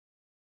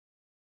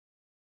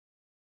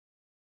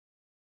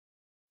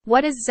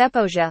What is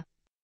Zeposia?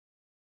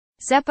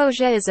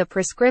 Zeposia is a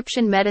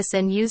prescription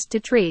medicine used to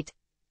treat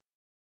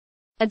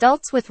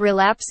adults with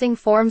relapsing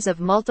forms of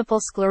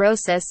multiple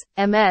sclerosis,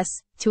 MS,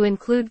 to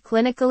include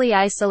clinically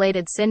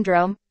isolated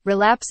syndrome,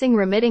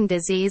 relapsing-remitting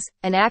disease,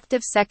 and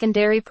active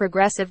secondary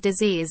progressive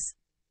disease.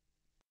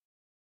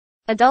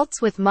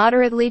 Adults with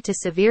moderately to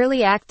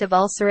severely active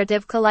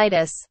ulcerative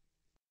colitis.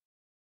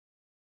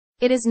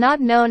 It is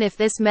not known if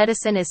this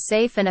medicine is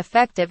safe and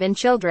effective in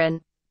children.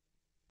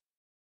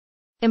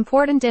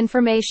 Important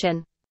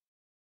information.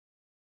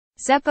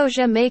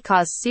 Zeposia may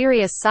cause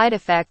serious side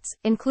effects,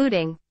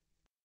 including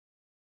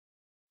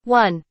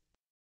 1.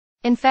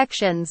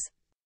 Infections.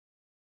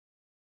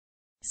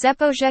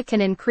 Zeposia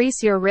can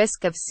increase your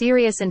risk of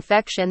serious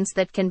infections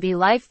that can be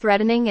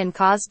life-threatening and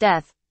cause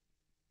death.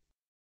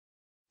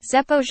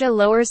 Zeposia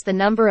lowers the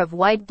number of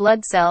white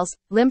blood cells,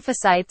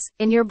 lymphocytes,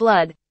 in your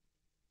blood.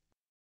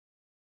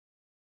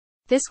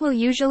 This will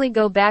usually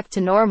go back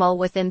to normal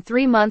within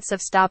 3 months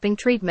of stopping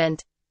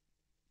treatment.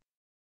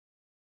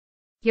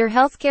 Your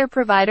healthcare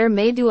provider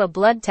may do a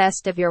blood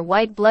test of your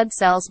white blood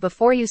cells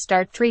before you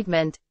start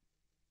treatment.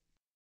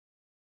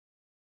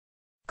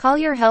 Call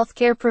your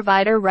healthcare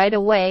provider right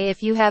away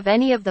if you have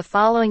any of the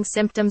following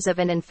symptoms of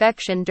an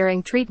infection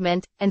during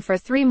treatment, and for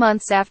 3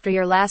 months after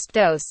your last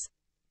dose.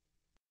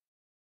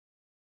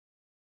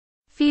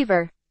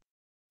 Fever.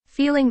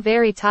 Feeling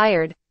very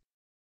tired.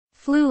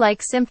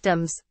 Flu-like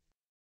symptoms.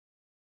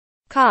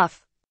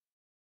 Cough.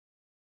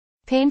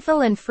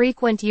 Painful and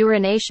frequent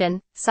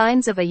urination,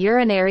 signs of a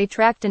urinary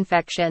tract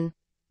infection.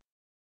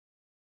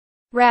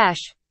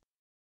 Rash.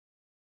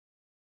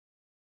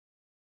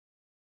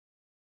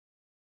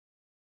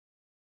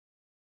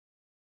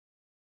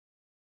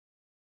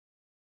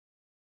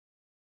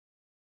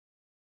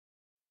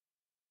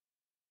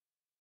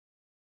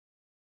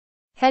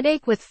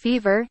 Headache with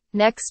fever,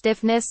 neck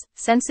stiffness,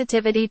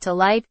 sensitivity to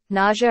light,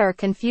 nausea or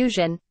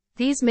confusion.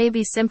 These may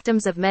be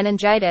symptoms of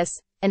meningitis,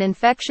 an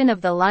infection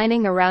of the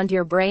lining around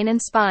your brain and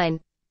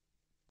spine.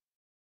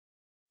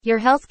 Your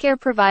healthcare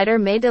provider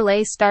may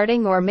delay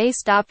starting or may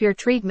stop your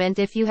treatment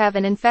if you have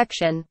an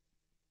infection.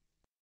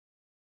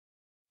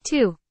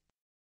 2.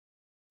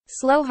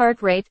 Slow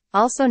heart rate,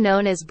 also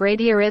known as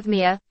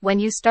bradyarrhythmia, when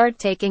you start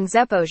taking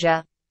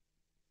Zeposia.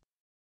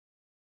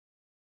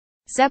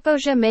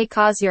 Zeposia may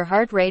cause your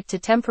heart rate to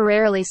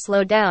temporarily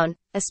slow down,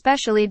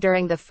 especially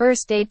during the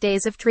first 8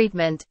 days of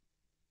treatment.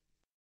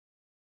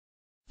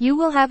 You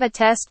will have a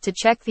test to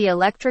check the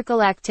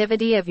electrical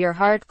activity of your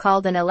heart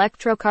called an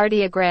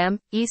electrocardiogram,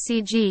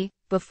 ECG,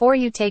 before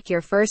you take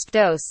your first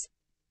dose.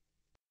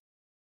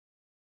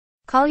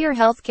 Call your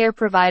healthcare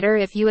provider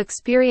if you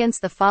experience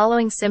the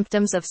following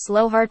symptoms of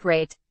slow heart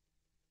rate: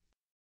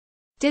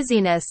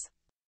 dizziness,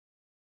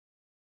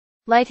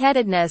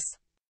 lightheadedness,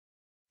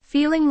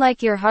 feeling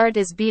like your heart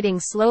is beating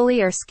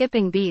slowly or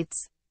skipping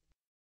beats,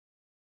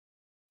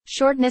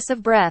 shortness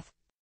of breath,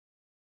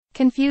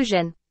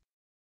 confusion,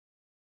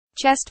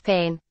 chest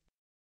pain,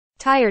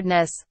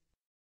 tiredness.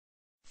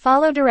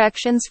 Follow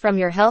directions from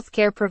your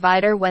healthcare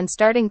provider when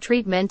starting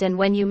treatment and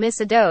when you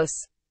miss a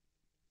dose.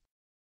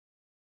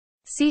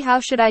 See how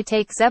should I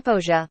take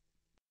Zeposia?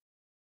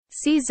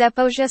 See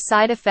Zeposia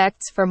side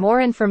effects for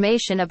more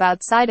information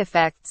about side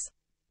effects.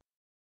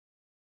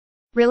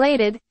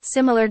 Related,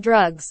 similar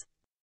drugs.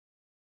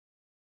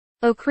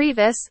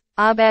 Ocrevus,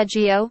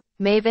 Aubagio,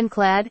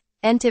 Mavenclad,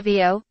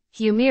 Entyvio,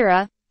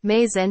 Humira,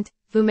 Mayzent,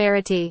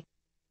 Vumerity.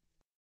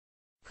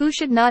 Who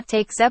should not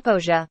take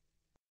Zeposia?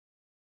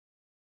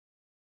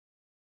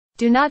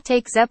 Do not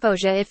take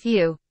Zeposia if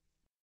you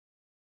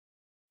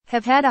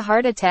have had a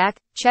heart attack,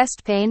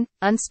 chest pain,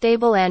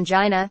 unstable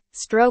angina,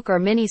 stroke or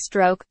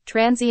mini-stroke,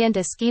 transient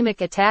ischemic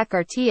attack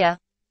or TIA,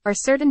 or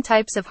certain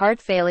types of heart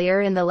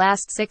failure in the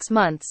last 6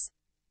 months.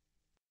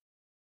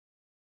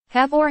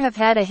 Have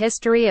had a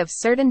history of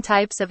certain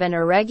types of an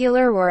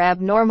irregular or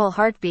abnormal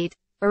heartbeat,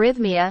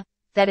 arrhythmia,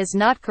 that is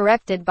not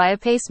corrected by a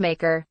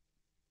pacemaker.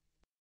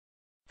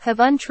 Have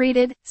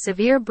untreated,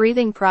 severe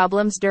breathing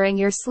problems during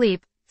your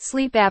sleep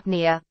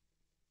apnea.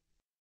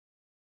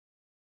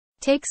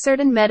 Take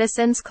certain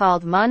medicines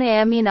called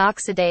monoamine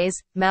oxidase,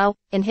 MAO,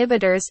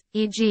 inhibitors,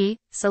 e.g.,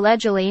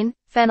 selegiline,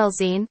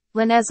 phenelzine,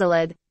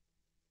 linezolid.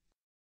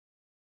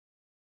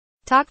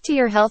 Talk to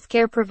your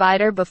healthcare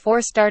provider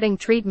before starting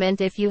treatment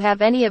if you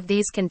have any of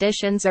these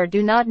conditions or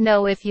do not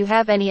know if you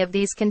have any of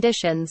these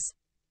conditions.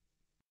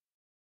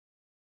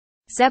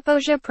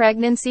 Zeposia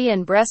pregnancy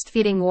and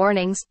breastfeeding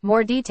warnings,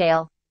 more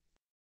detail.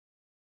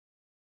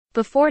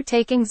 Before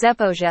taking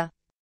Zeposia.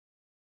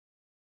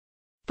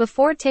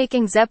 Before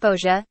taking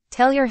Zeposia,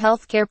 tell your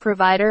healthcare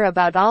provider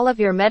about all of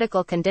your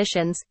medical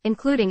conditions,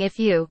 including if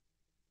you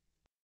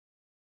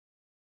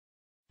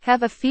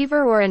have a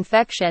fever or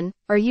infection,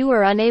 or you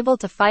are unable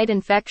to fight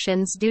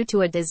infections due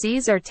to a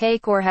disease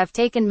or have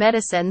taken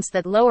medicines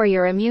that lower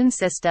your immune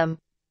system.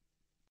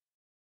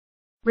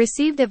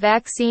 Received a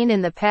vaccine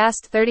in the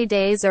past 30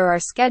 days or are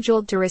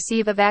scheduled to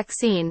receive a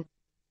vaccine.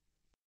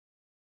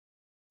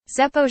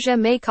 Zeposia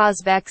may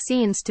cause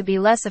vaccines to be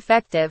less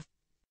effective.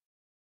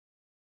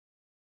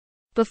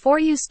 Before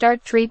you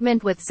start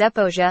treatment with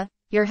Zeposia,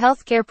 your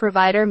healthcare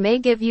provider may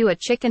give you a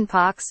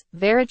chickenpox,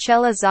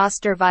 varicella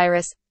zoster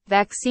virus,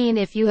 vaccine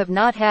if you have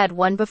not had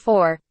one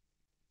before.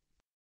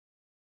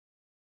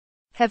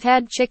 Have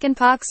had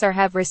chickenpox or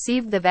have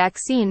received the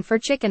vaccine for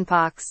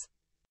chickenpox.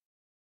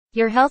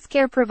 Your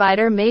healthcare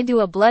provider may do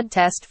a blood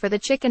test for the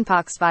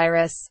chickenpox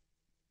virus.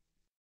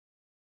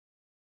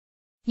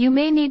 You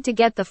may need to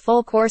get the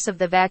full course of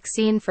the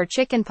vaccine for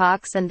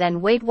chickenpox and then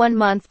wait 1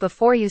 month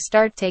before you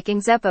start taking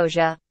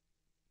Zeposia.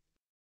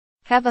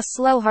 Have a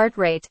slow heart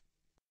rate.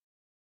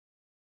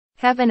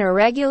 Have an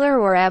irregular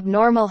or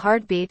abnormal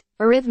heartbeat,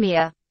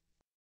 arrhythmia.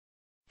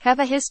 Have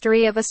a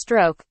history of a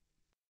stroke.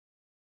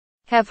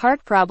 Have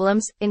heart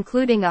problems,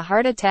 including a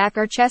heart attack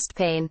or chest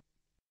pain.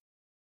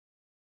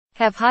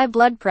 Have high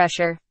blood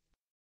pressure.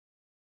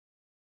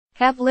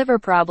 Have liver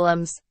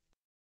problems.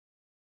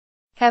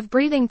 Have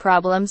breathing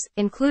problems,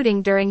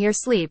 including during your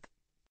sleep.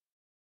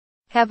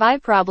 Have eye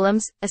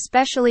problems,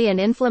 especially an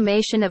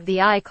inflammation of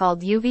the eye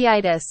called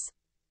uveitis.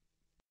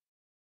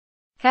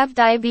 Have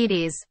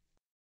diabetes.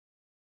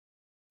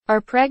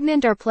 Are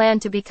pregnant or plan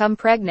to become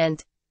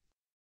pregnant.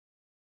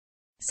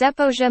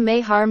 Zeposia may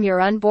harm your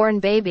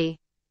unborn baby.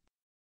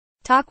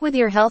 Talk with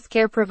your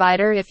healthcare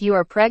provider if you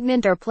are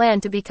pregnant or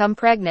plan to become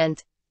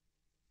pregnant.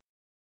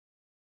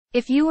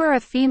 If you are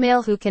a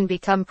female who can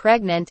become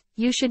pregnant,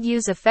 you should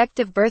use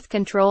effective birth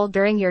control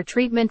during your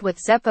treatment with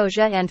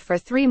Zeposia and for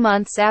 3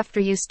 months after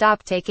you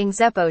stop taking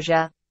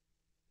Zeposia.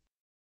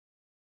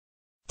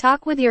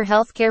 Talk with your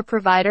healthcare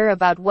provider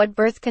about what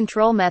birth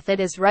control method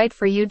is right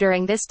for you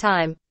during this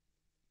time.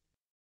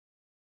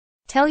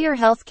 Tell your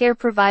healthcare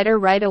provider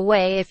right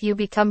away if you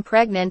become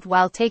pregnant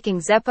while taking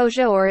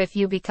Zeposia or if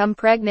you become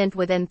pregnant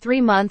within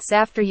 3 months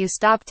after you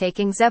stop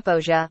taking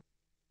Zeposia.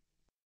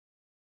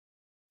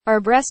 Are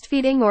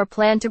breastfeeding or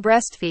plan to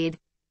breastfeed.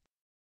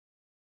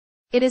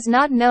 It is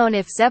not known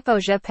if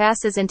Zeposia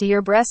passes into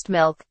your breast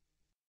milk.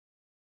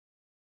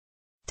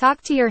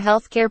 Talk to your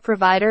healthcare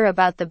provider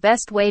about the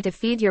best way to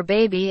feed your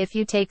baby if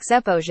you take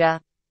Zeposia.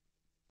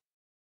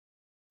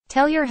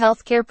 Tell your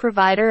healthcare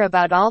provider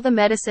about all the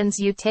medicines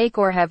you take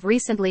or have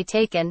recently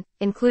taken,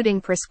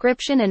 including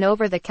prescription and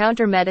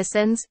over-the-counter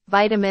medicines,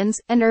 vitamins,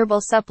 and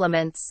herbal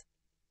supplements.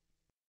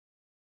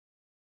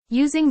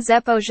 Using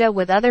Zeposia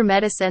with other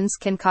medicines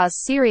can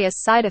cause serious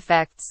side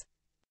effects.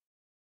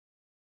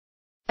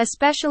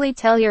 Especially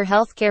tell your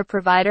healthcare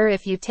provider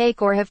if you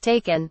take or have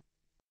taken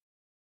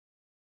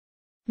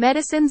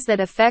medicines that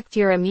affect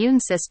your immune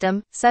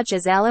system, such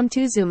as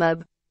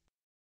alemtuzumab.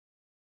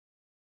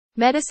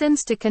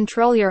 Medicines to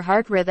control your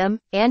heart rhythm,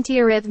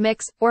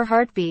 antiarrhythmics, or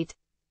heartbeat.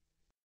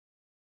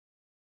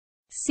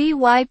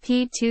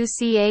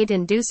 CYP2C8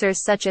 inducers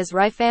such as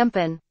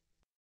rifampin.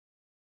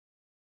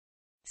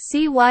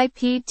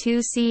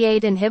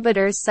 CYP2C8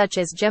 inhibitors such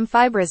as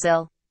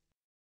gemfibrozil.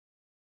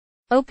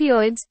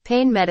 Opioids,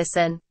 pain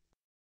medicine.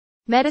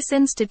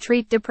 Medicines to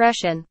treat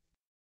depression.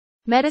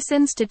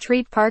 Medicines to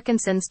treat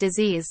Parkinson's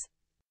disease.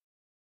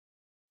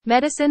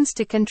 Medicines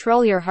to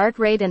control your heart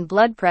rate and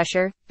blood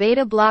pressure,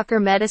 beta blocker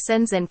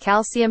medicines and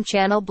calcium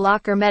channel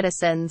blocker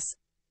medicines.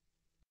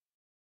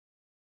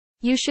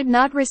 You should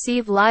not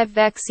receive live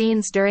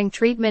vaccines during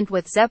treatment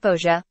with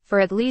Zeposia, for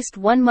at least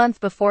 1 month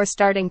before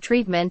starting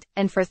treatment,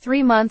 and for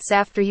 3 months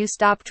after you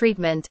stop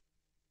treatment.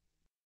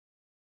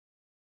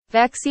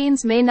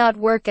 Vaccines may not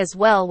work as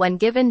well when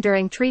given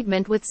during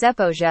treatment with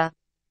Zeposia.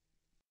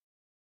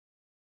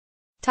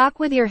 Talk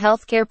with your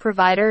healthcare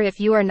provider if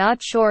you are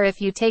not sure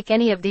if you take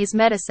any of these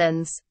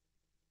medicines.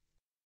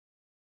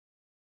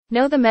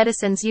 Know the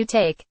medicines you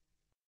take.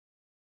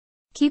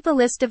 Keep a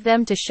list of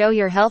them to show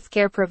your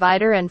healthcare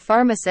provider and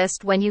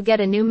pharmacist when you get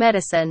a new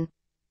medicine.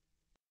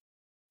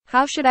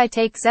 How should I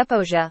take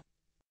Zeposia?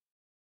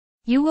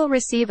 You will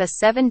receive a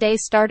 7-day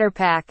starter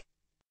pack.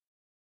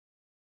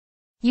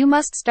 You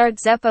must start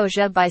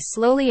Zeposia by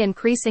slowly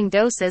increasing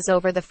doses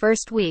over the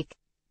first week.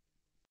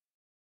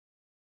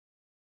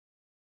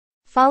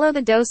 Follow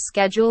the dose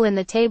schedule in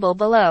the table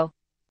below.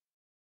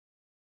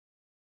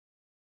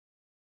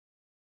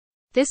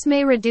 This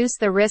may reduce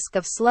the risk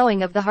of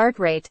slowing of the heart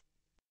rate.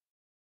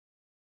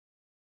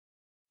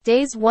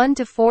 Days 1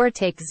 to 4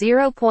 take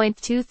 0.23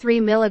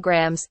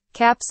 mg,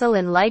 capsule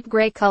in light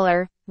gray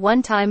color,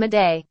 1 time a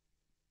day.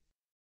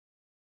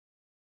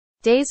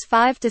 Days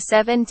 5 to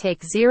 7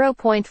 take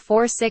 0.46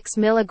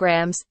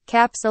 mg,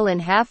 capsule in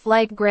half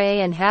light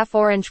gray and half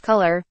orange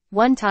color,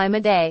 1 time a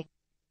day.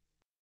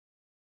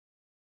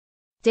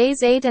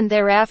 Days 8 and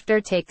thereafter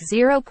take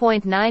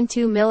 0.92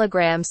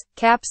 mg,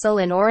 capsule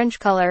in orange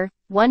color,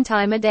 1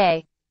 time a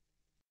day.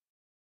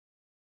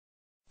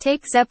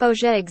 Take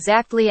Zeposia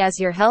exactly as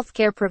your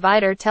healthcare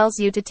provider tells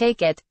you to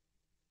take it.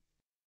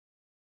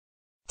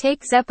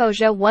 Take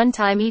Zeposia 1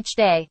 time each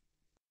day.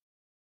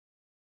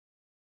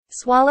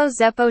 Swallow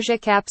Zeposia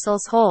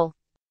capsules whole.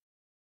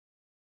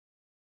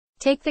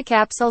 Take the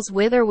capsules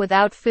with or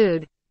without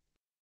food.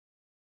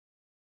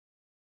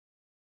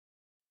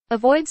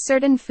 Avoid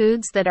certain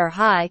foods that are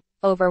high,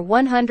 over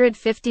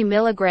 150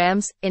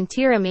 mg, in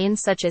tyramine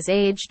such as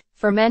aged,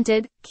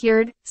 fermented,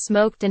 cured,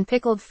 smoked and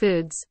pickled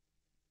foods.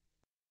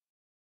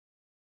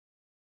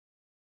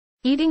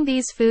 Eating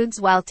these foods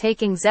while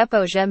taking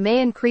Zeposia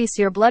may increase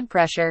your blood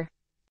pressure.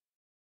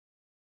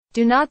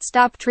 Do not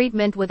stop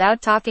treatment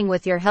without talking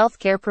with your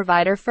healthcare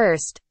provider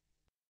first.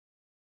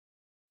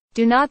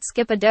 Do not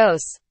skip a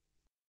dose.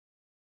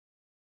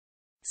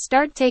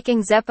 Start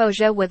taking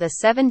Zeposia with a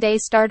 7-day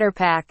starter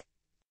pack.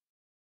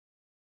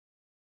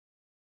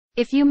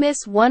 If you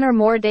miss 1 or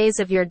more days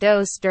of your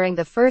dose during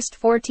the first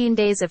 14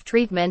 days of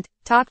treatment,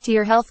 talk to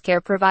your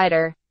healthcare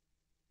provider.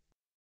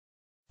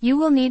 You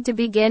will need to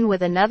begin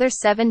with another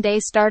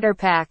 7-day starter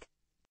pack.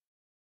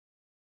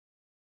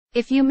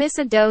 If you miss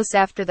a dose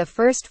after the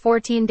first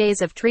 14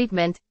 days of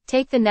treatment,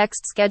 take the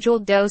next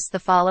scheduled dose the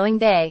following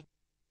day.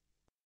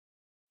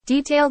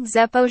 Detailed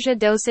Zeposia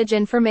dosage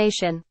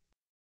information.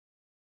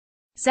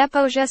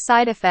 Zeposia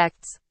side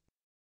effects.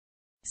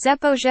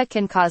 Zeposia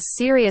can cause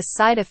serious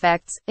side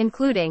effects,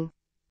 including: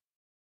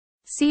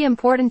 see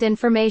important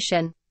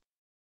information.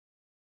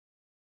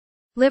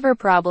 Liver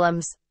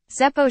problems.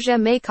 Zeposia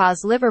may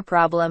cause liver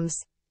problems.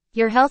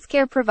 Your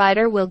healthcare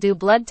provider will do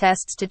blood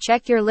tests to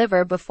check your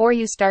liver before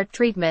you start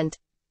treatment.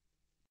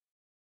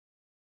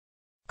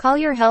 Call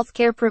your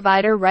healthcare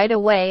provider right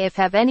away if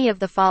have any of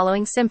the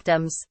following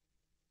symptoms: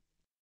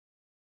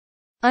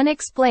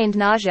 unexplained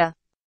nausea,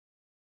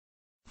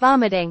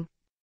 vomiting,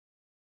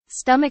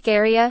 stomach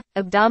area,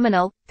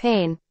 abdominal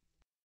pain,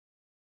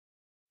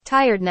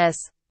 tiredness,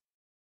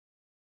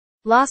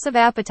 loss of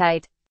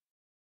appetite,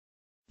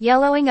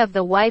 yellowing of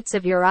the whites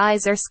of your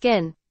eyes or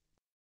skin,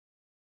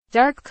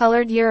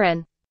 dark-colored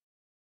urine,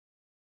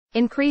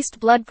 increased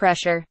blood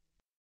pressure.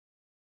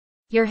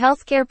 Your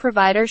healthcare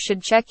provider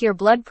should check your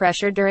blood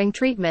pressure during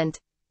treatment.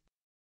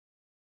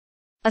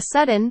 A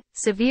sudden,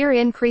 severe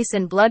increase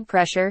in blood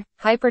pressure,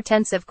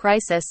 hypertensive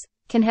crisis,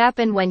 can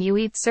happen when you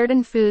eat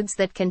certain foods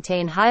that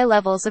contain high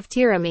levels of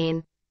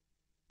tyramine.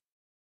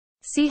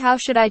 See How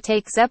Should I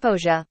Take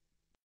Zeposia?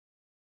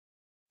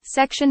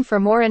 Section for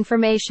more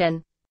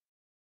information.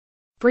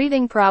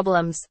 Breathing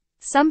problems.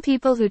 Some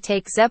people who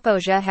take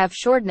Zeposia have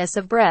shortness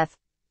of breath.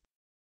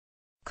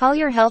 Call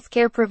your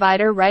healthcare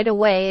provider right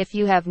away if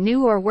you have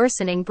new or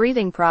worsening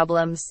breathing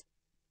problems.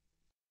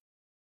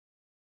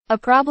 A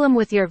problem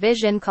with your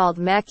vision called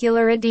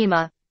macular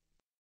edema.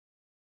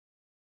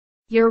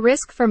 Your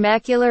risk for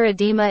macular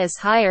edema is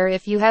higher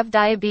if you have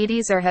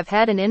diabetes or have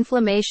had an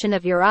inflammation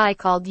of your eye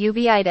called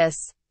uveitis.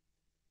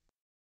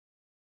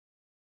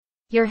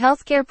 Your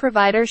healthcare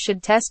provider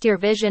should test your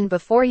vision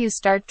before you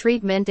start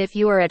treatment if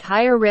you are at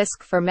higher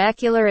risk for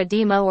macular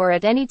edema or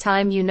at any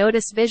time you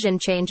notice vision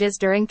changes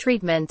during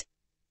treatment.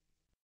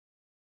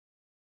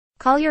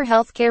 Call your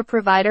healthcare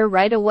provider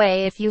right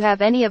away if you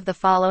have any of the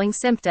following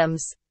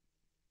symptoms: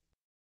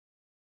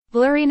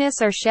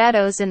 blurriness or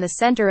shadows in the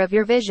center of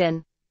your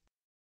vision,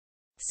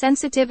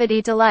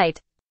 sensitivity to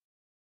light,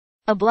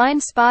 a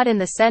blind spot in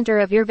the center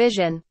of your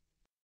vision,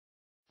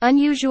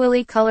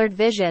 unusually colored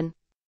vision,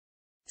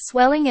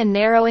 swelling and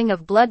narrowing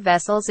of blood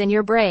vessels in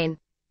your brain.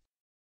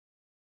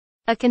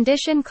 A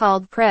condition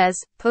called PRES,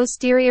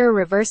 posterior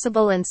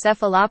reversible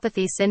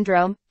encephalopathy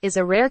syndrome, is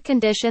a rare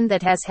condition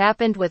that has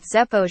happened with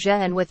Zeposia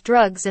and with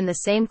drugs in the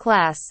same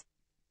class.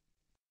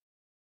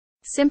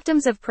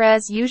 Symptoms of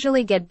PRES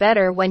usually get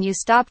better when you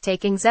stop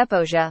taking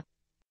Zeposia.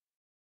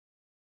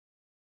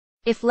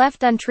 If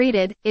left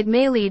untreated, it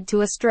may lead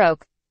to a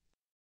stroke.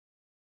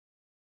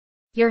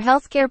 Your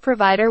healthcare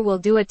provider will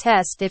do a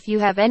test if you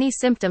have any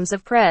symptoms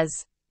of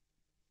PRES.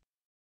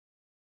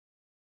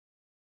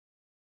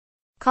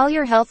 Call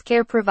your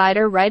healthcare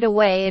provider right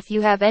away if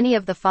you have any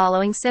of the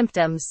following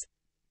symptoms: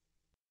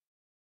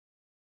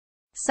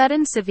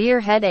 sudden severe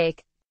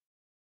headache,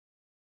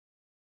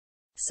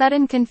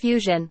 sudden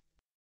confusion,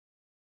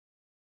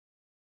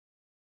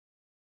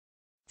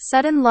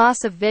 sudden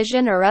loss of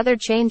vision or other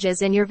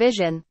changes in your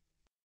vision,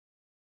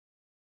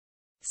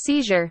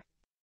 seizure,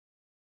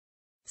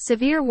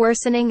 severe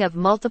worsening of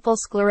multiple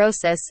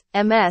sclerosis,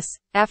 MS,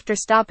 after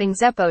stopping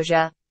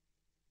Zeposia.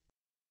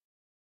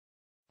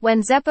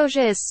 When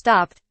Zeposia is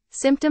stopped,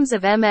 symptoms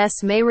of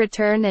MS may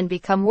return and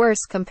become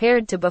worse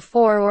compared to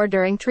before or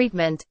during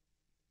treatment.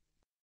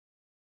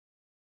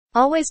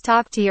 Always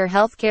talk to your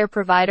healthcare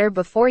provider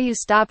before you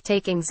stop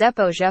taking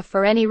Zeposia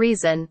for any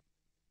reason.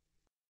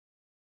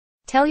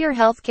 Tell your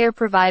healthcare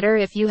provider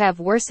if you have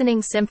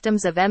worsening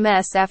symptoms of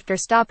MS after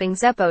stopping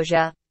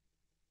Zeposia.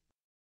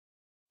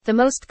 The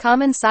most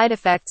common side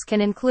effects can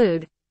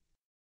include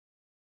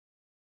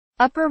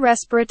upper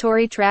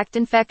respiratory tract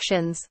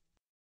infections,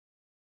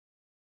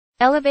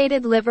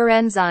 elevated liver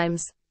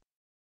enzymes,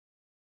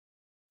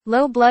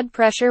 low blood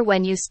pressure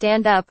when you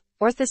stand up,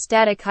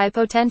 orthostatic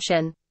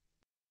hypotension,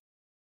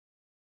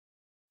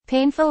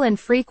 painful and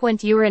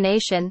frequent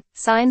urination,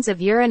 signs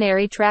of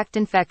urinary tract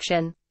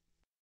infection,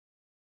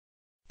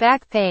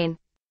 back pain,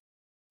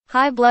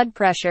 high blood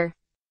pressure,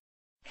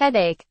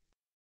 headache.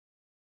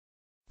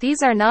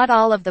 These are not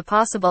all of the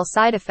possible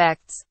side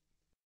effects.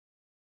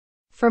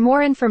 For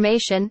more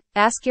information,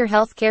 ask your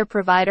healthcare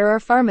provider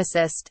or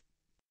pharmacist.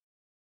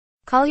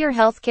 Call your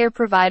healthcare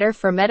provider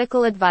for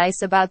medical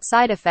advice about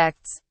side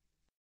effects.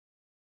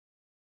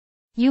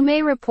 You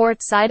may report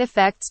side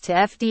effects to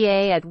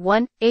FDA at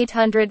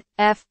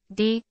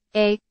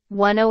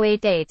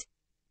 1-800-FDA-1088.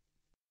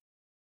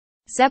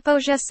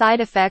 Zeposia side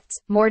effects,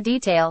 more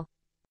detail.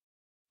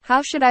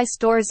 How should I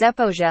store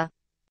Zeposia?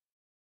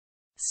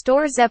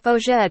 Store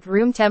Zeposia at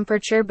room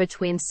temperature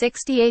between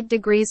 68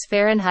 degrees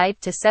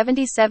Fahrenheit to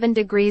 77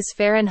 degrees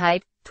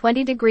Fahrenheit,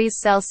 20 degrees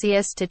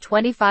Celsius to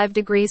 25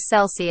 degrees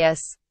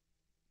Celsius.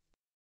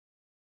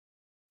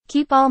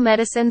 Keep all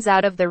medicines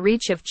out of the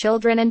reach of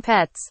children and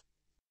pets.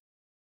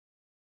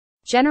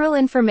 General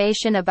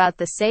information about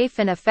the safe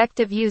and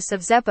effective use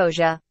of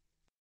Zeposia.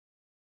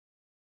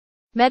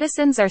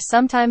 Medicines are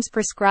sometimes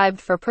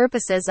prescribed for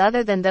purposes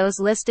other than those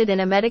listed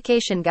in a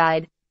medication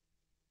guide.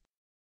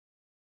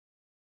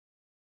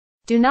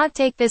 Do not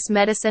take this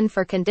medicine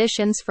for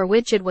conditions for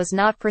which it was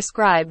not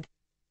prescribed.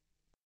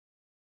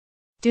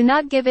 Do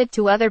not give it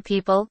to other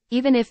people,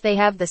 even if they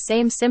have the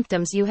same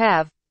symptoms you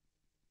have.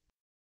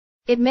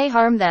 It may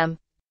harm them.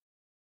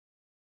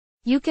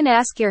 You can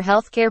ask your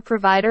healthcare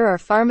provider or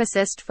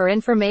pharmacist for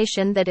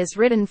information that is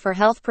written for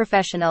health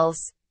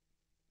professionals.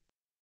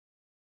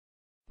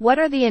 What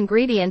are the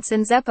ingredients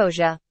in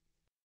Zeposia?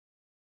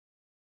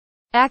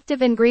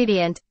 Active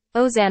ingredient,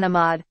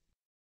 ozanimod.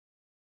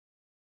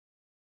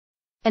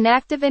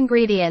 Inactive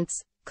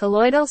ingredients,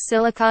 colloidal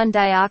silicon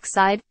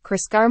dioxide,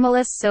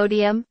 criscarmylose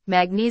sodium,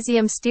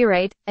 magnesium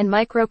stearate, and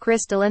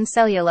microcrystalline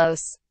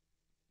cellulose.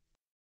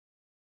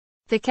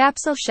 The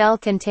capsule shell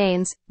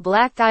contains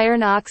black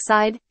iron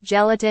oxide,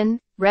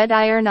 gelatin, red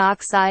iron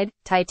oxide,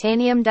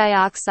 titanium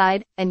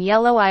dioxide, and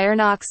yellow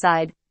iron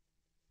oxide.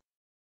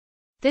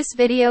 This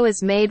video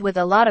is made with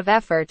a lot of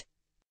effort.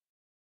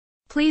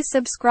 Please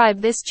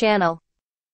subscribe this channel.